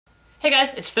Hey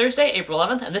guys, it's Thursday, April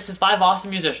 11th, and this is 5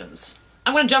 Awesome Musicians.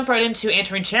 I'm going to jump right into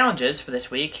answering challenges for this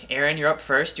week. Aaron, you're up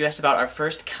first. You asked about our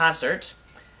first concert,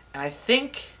 and I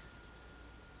think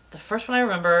the first one I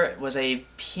remember was a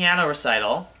piano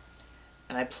recital,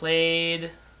 and I played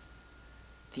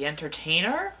The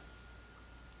Entertainer,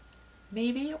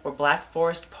 maybe, or Black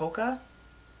Forest Polka.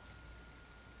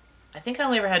 I think I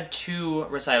only ever had 2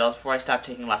 recitals before I stopped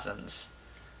taking lessons.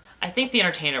 I think The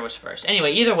Entertainer was first.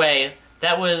 Anyway, either way,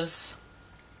 that was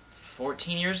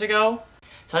 14 years ago.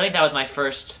 So I think that was my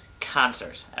first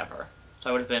concert ever. So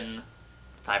I would have been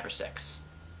 5 or 6.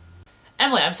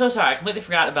 Emily, I'm so sorry. I completely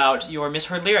forgot about your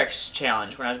misheard lyrics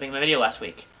challenge when I was making my video last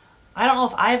week. I don't know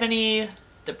if I have any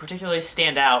that particularly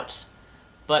stand out,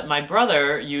 but my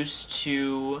brother used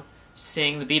to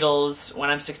sing the Beatles'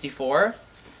 When I'm 64,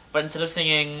 but instead of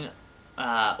singing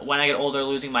When I Get Older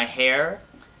Losing My Hair,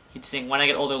 he'd sing When I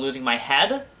Get Older Losing My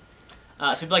Head.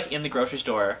 So he'd be like in the grocery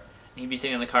store, and he'd be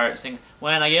sitting in the car singing,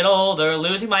 When I Get Older,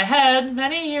 Losing My Head,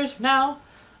 many years from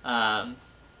now,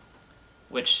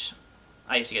 which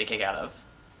I used to get a kick out of.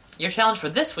 Your challenge for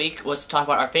this week was to talk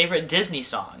about our favorite Disney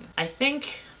song. I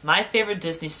think my favorite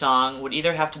Disney song would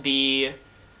either have to be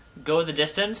Go the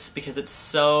Distance, because it's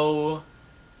so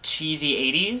cheesy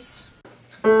 80s.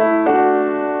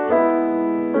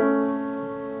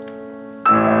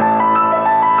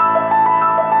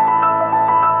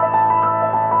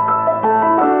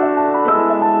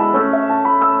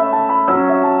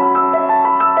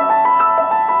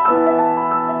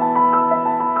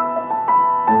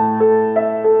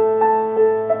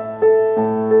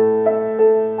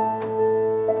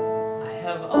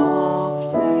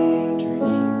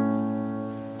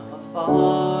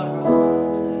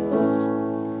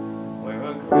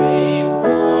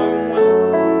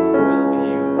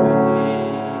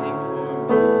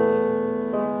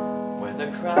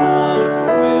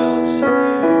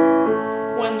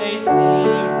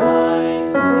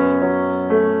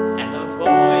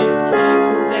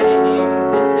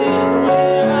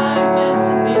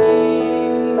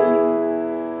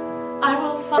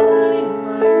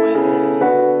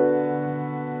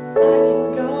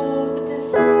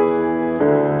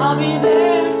 I'll be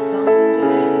there someday,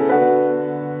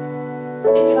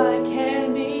 if I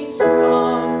can be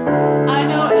strong. I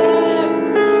know every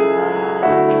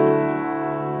mile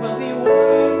will be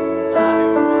worth my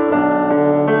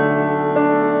while.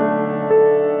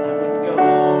 I would go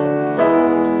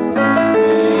most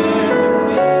anywhere to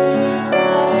feel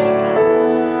like I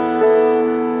belong.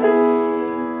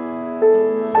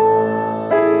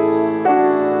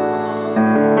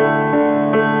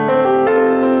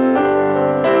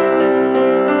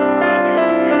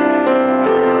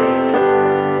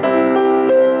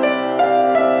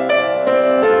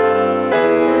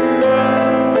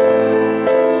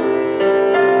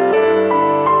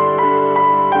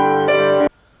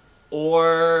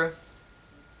 Or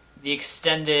the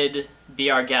extended Be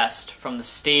Our Guest from the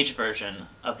stage version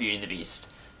of Beauty and the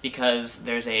Beast, because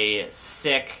there's a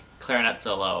sick clarinet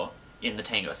solo in the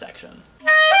tango section.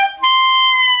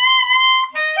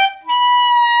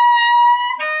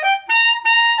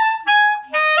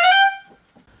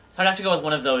 I'd have to go with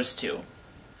one of those two.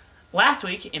 Last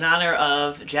week, in honor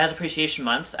of Jazz Appreciation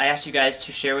Month, I asked you guys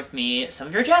to share with me some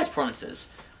of your jazz performances,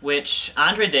 which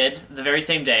Andrei did the very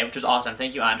same day, which was awesome.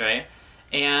 Thank you, Andrei.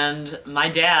 And my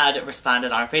dad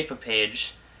responded on our Facebook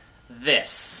page,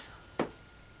 this.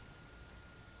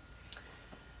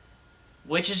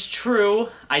 Which is true.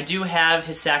 I do have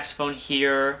his saxophone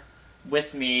here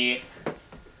with me.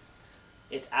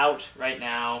 It's out right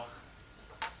now.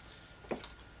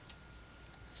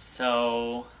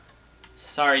 So,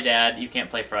 sorry Dad, you can't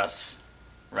play for us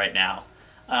right now.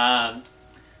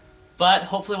 But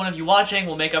hopefully one of you watching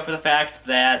will make up for the fact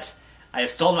that I have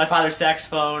stolen my father's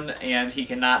saxophone and he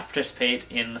cannot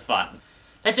participate in the fun.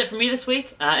 That's it for me this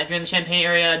week. If you're in the Champaign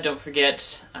area, don't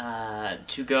forget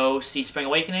to go see Spring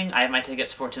Awakening. I have my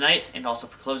tickets for tonight and also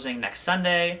for closing next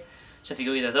Sunday. So if you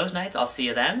go either of those nights, I'll see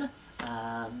you then.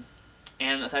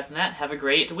 And aside from that, have a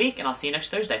great week and I'll see you next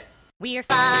Thursday. We're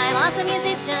 5 awesome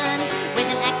musicians with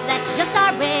an X that's just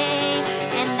our way,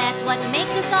 and that's what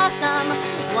makes us awesome.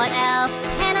 What else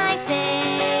can I